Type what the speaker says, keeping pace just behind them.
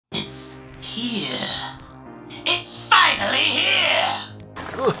here. It's finally here!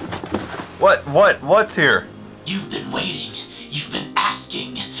 What's here? You've been waiting, you've been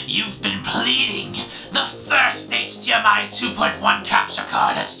asking, you've been pleading. The first HDMI 2.1 capture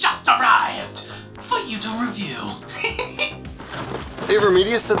card has just arrived for you to review.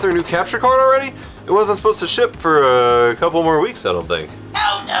 AverMedia sent their new capture card already? It wasn't supposed to ship for a couple more weeks, I don't think.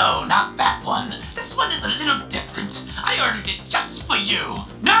 No, not that one. This one is a little different. I ordered it just for you.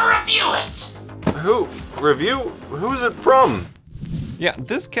 Now review it! Who's it from? Yeah,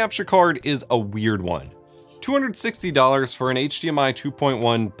 this capture card is a weird one. $260 for an HDMI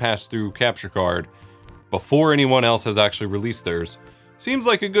 2.1 pass-through capture card before anyone else has actually released theirs. Seems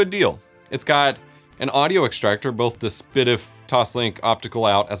like a good deal. It's got an audio extractor, both the SPDIF Toslink optical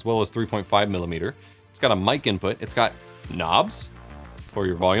out as well as 3.5mm. It's got a mic input. It's got knobs for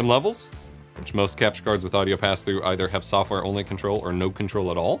your volume levels, which most capture cards with audio pass-through either have software-only control or no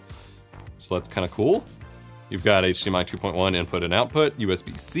control at all. So that's kind of cool. You've got HDMI 2.1 input and output,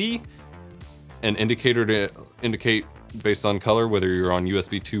 USB-C, an indicator to indicate based on color whether you're on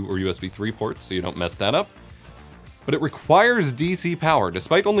USB 2 or USB 3 ports, so you don't mess that up. But it requires DC power.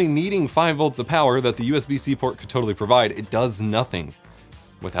 Despite only needing 5 volts of power that the USB-C port could totally provide, it does nothing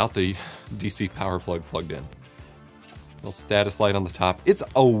without the DC power plug plugged in. Little status light on the top. It's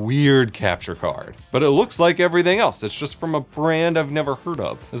a weird capture card, but it looks like everything else. It's just from a brand I've never heard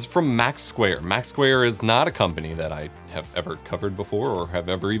of. This is from Max Square. Max Square is not a company that I have ever covered before or have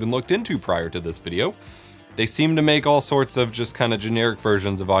ever even looked into prior to this video. They seem to make all sorts of just kind of generic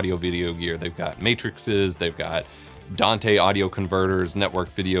versions of audio video gear. They've got matrices, they've got Dante audio converters, network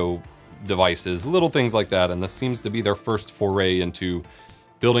video devices, little things like that. And this seems to be their first foray into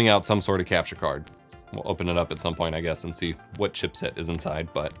building out some sort of capture card. We'll open it up at some point, I guess, and see what chipset is inside,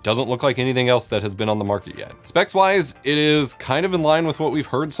 but doesn't look like anything else that has been on the market yet. Specs-wise, it is kind of in line with what we've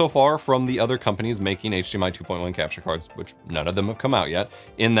heard so far from the other companies making HDMI 2.1 capture cards, which none of them have come out yet,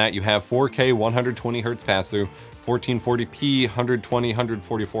 in that you have 4K 120 Hz pass-through, 1440p 120,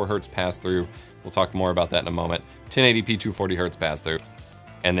 144 Hz pass-through. We'll talk more about that in a moment. 1080p 240 Hz pass-through,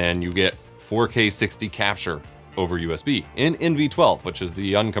 and then you get 4K 60 capture over USB in NV12, which is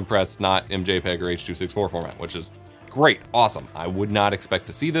the uncompressed, not MJPEG or H.264 format, which is great, awesome. I would not expect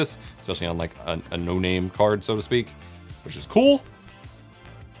to see this, especially on like a no-name card, so to speak, which is cool.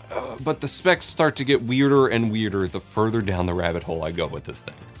 But the specs start to get weirder and weirder the further down the rabbit hole I go with this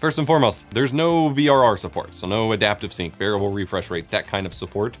thing. First and foremost, there's no VRR support, so no adaptive sync, variable refresh rate, that kind of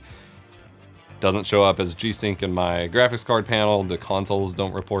support. Doesn't show up as G-Sync in my graphics card panel. The consoles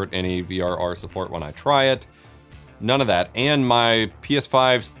don't report any VRR support when I try it. None of that, and my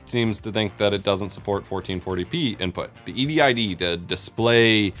PS5 seems to think that it doesn't support 1440p input. The EDID, the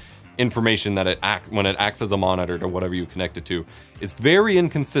display information that when it acts as a monitor to whatever you connect it to, is very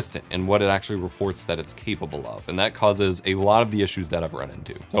inconsistent in what it actually reports that it's capable of, and that causes a lot of the issues that I've run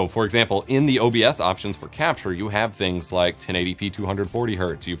into. So for example, in the OBS options for capture, you have things like 1080p 240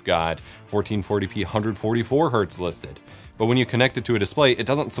 Hz, you've got 1440p 144 Hz listed, but when you connect it to a display, it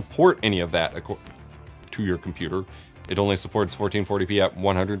doesn't support any of that to your computer. It only supports 1440p at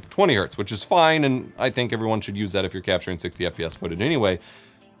 120 Hz, which is fine, and I think everyone should use that if you're capturing 60 FPS footage anyway,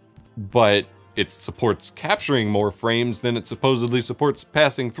 but it supports capturing more frames than it supposedly supports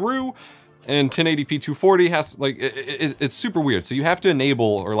passing through, and 1080p 240 has, like, it's super weird. So you have to enable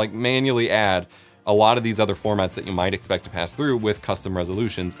or like manually add a lot of these other formats that you might expect to pass through with custom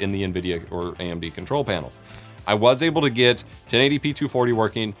resolutions in the NVIDIA or AMD control panels. I was able to get 1080p 240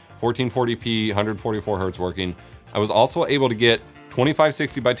 working, 1440p 144 Hz working. I was also able to get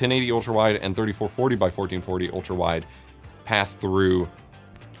 2560 by 1080 ultra wide and 3440 by 1440 ultra wide pass through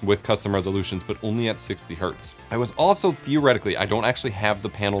with custom resolutions, but only at 60 Hz. I was also theoretically, I don't actually have the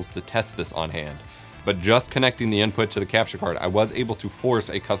panels to test this on hand, but just connecting the input to the capture card, I was able to force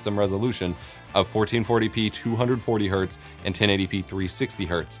a custom resolution of 1440p 240 Hz and 1080p 360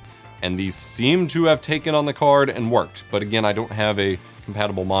 Hz. And these seem to have taken on the card and worked. But again, I don't have a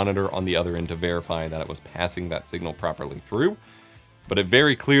compatible monitor on the other end to verify that it was passing that signal properly through. But it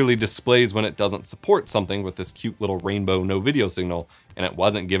very clearly displays when it doesn't support something with this cute little rainbow no video signal, and it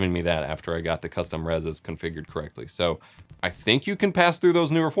wasn't giving me that after I got the custom reses configured correctly. So I think you can pass through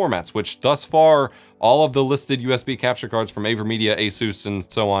those newer formats, which thus far, all of the listed USB capture cards from AverMedia, Asus, and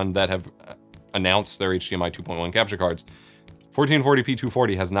so on that have announced their HDMI 2.1 capture cards, 1440p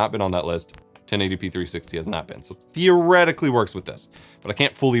 240 has not been on that list. 1080p 360 has not been. So theoretically works with this, but I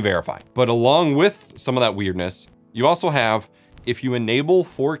can't fully verify. But along with some of that weirdness, you also have, if you enable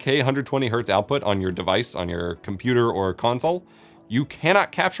 4K 120 Hz output on your device, on your computer or console, you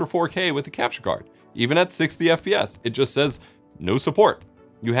cannot capture 4K with the capture card, even at 60 FPS. It just says no support.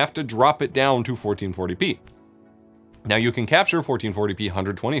 you have to drop it down to 1440p. Now you can capture 1440p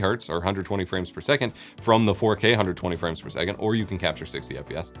 120 hertz or 120 frames per second from the 4K 120 frames per second, or you can capture 60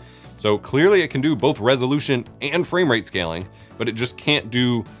 FPS. So clearly it can do both resolution and frame rate scaling, but it just can't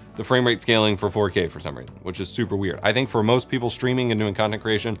do the frame rate scaling for 4K for some reason, which is super weird. I think for most people streaming and doing content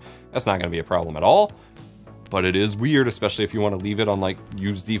creation, that's not gonna be a problem at all, but it is weird, especially if you wanna leave it on like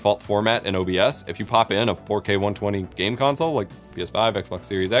use default format in OBS. If you pop in a 4K 120 game console like PS5, Xbox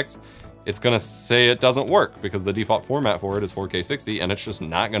Series X, it's gonna say it doesn't work because the default format for it is 4K 60 and it's just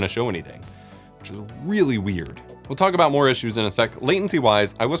not gonna show anything, which is really weird. We'll talk about more issues in a sec. Latency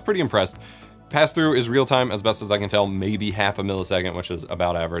wise, I was pretty impressed. Pass-through is real time as best as I can tell, maybe half a millisecond, which is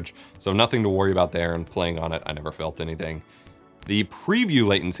about average. So nothing to worry about there, and playing on it, I never felt anything. The preview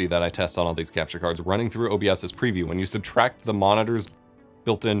latency that I test on all these capture cards running through OBS's preview, when you subtract the monitor's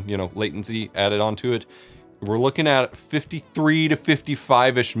built-in, latency added onto it, we're looking at 53 to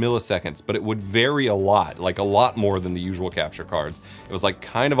 55-ish milliseconds, but it would vary a lot, like a lot more than the usual capture cards. It was like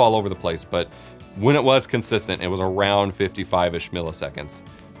kind of all over the place, but when it was consistent, it was around 55-ish milliseconds,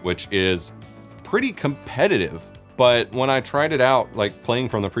 which is pretty competitive. But when I tried it out, like playing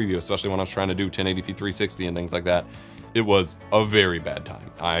from the preview, especially when I was trying to do 1080p 360 and things like that, it was a very bad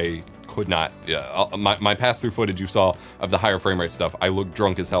time. I could not, my pass-through footage you saw of the higher frame rate stuff, I looked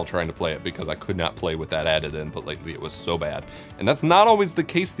drunk as hell trying to play it because I could not play with that added input latency. It was so bad. And that's not always the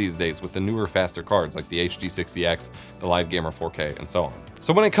case these days with the newer, faster cards like the HD60X, the Live Gamer 4K, and so on.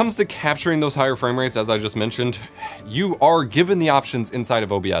 So when it comes to capturing those higher frame rates, as I just mentioned, you are given the options inside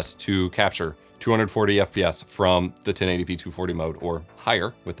of OBS to capture 240 FPS from the 1080p 240 mode or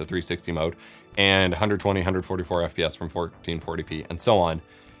higher with the 360 mode, and 120, 144 FPS from 1440p, and so on.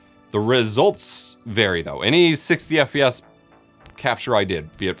 The results vary though. Any 60 FPS capture I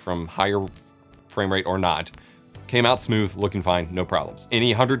did, be it from higher frame rate or not, came out smooth, looking fine, no problems.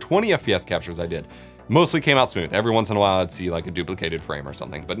 Any 120 FPS captures I did, mostly came out smooth. Every once in a while I'd see like a duplicated frame or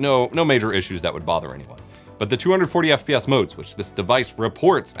something, but no major issues that would bother anyone. But the 240 FPS modes, which this device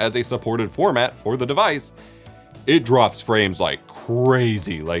reports as a supported format for the device, it drops frames like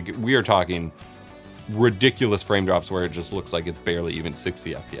crazy. Like we are talking ridiculous frame drops where it just looks like it's barely even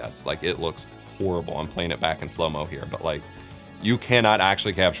 60 FPS. Like it looks horrible. I'm playing it back in slow-mo here, but like you cannot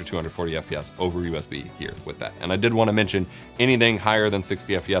actually capture 240 FPS over USB here with that. And I did want to mention anything higher than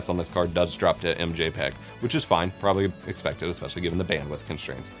 60 FPS on this card does drop to MJPEG, which is fine, probably expected, especially given the bandwidth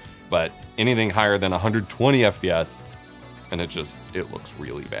constraints. But anything higher than 120 FPS, and it looks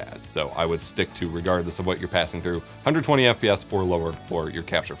really bad. So I would stick to, regardless of what you're passing through, 120 FPS or lower for your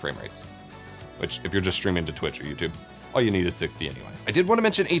capture frame rates. Which, if you're just streaming to Twitch or YouTube, all you need is 60 anyway. I did want to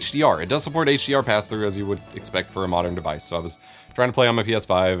mention HDR. It does support HDR pass-through, as you would expect for a modern device. So I was trying to play on my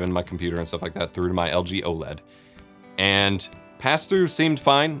PS5 and my computer and stuff like that through to my LG OLED. And pass-through seemed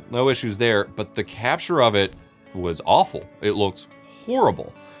fine, no issues there, but the capture of it was awful. It looks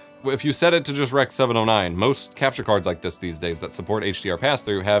horrible. If you set it to just Rec 709, most capture cards like this these days that support HDR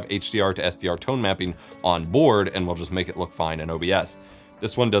pass-through have HDR to SDR tone mapping on board and will just make it look fine in OBS.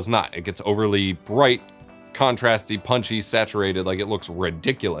 This one does not. It gets overly bright, contrasty, punchy, saturated, like it looks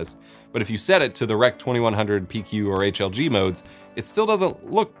ridiculous. But if you set it to the Rec 2100 PQ or HLG modes, it still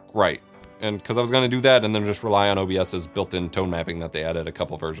doesn't look right. And because I was gonna do that and then just rely on OBS's built-in tone mapping that they added a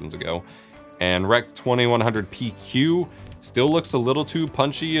couple versions ago. And Rec 2100 PQ still looks a little too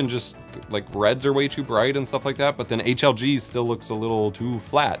punchy and just like reds are way too bright and stuff like that. But then HLG still looks a little too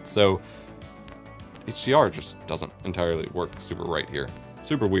flat. So HDR just doesn't entirely work super right here.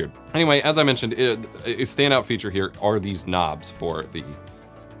 Super weird. Anyway, as I mentioned, a standout feature here are these knobs for the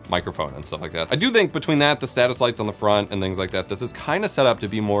microphone and stuff like that. I do think between that, the status lights on the front and things like that, this is kind of set up to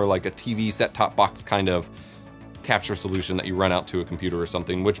be more like a TV set-top box kind of capture solution that you run out to a computer or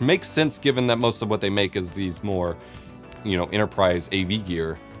something, which makes sense given that most of what they make is these more, enterprise AV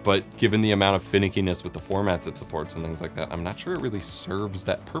gear. But given the amount of finickiness with the formats it supports and things like that, I'm not sure it really serves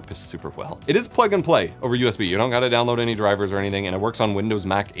that purpose super well. It is plug and play over USB. You don't gotta download any drivers or anything, and it works on Windows,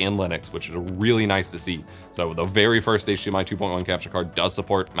 Mac, and Linux, which is really nice to see. So the very first HDMI 2.1 capture card does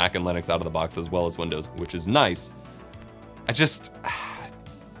support Mac and Linux out of the box as well as Windows, which is nice.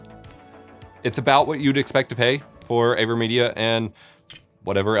 It's about what you'd expect to pay for AverMedia and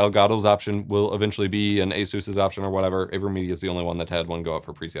whatever Elgato's option will eventually be, and Asus's option or whatever. AverMedia is the only one that had one go up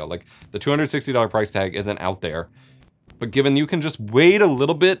for pre-sale. Like the $260 price tag isn't out there, but given you can just wait a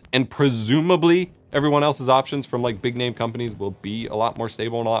little bit and presumably everyone else's options from like big name companies will be a lot more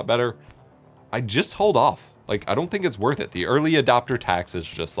stable and a lot better, I just hold off. Like, I don't think it's worth it. The early adopter tax is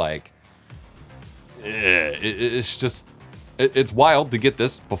just like, it's It's wild to get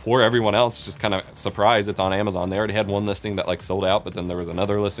this before everyone else, just kind of surprised it's on Amazon. They already had one listing that like sold out, but then there was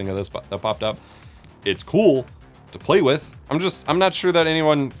another listing of this that popped up. It's cool to play with. I'm not sure that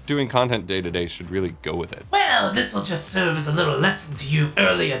anyone doing content day to day should really go with it. Well, this will just serve as a little lesson to you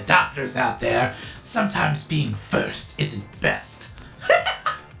early adopters out there. Sometimes being first isn't best.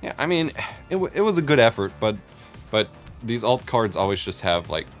 Yeah, I mean, it was a good effort, but these alt cards always just have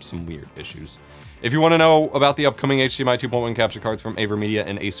like some weird issues. If you want to know about the upcoming HDMI 2.1 capture cards from AverMedia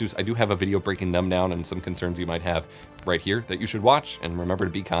and Asus, I do have a video breaking them down and some concerns you might have right here that you should watch. And remember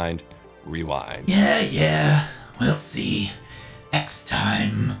to be kind, rewind. Yeah, we'll see. Next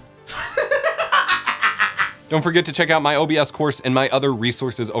time. Don't forget to check out my OBS course and my other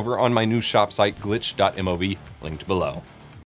resources over on my new shop site, glitch.mov, linked below.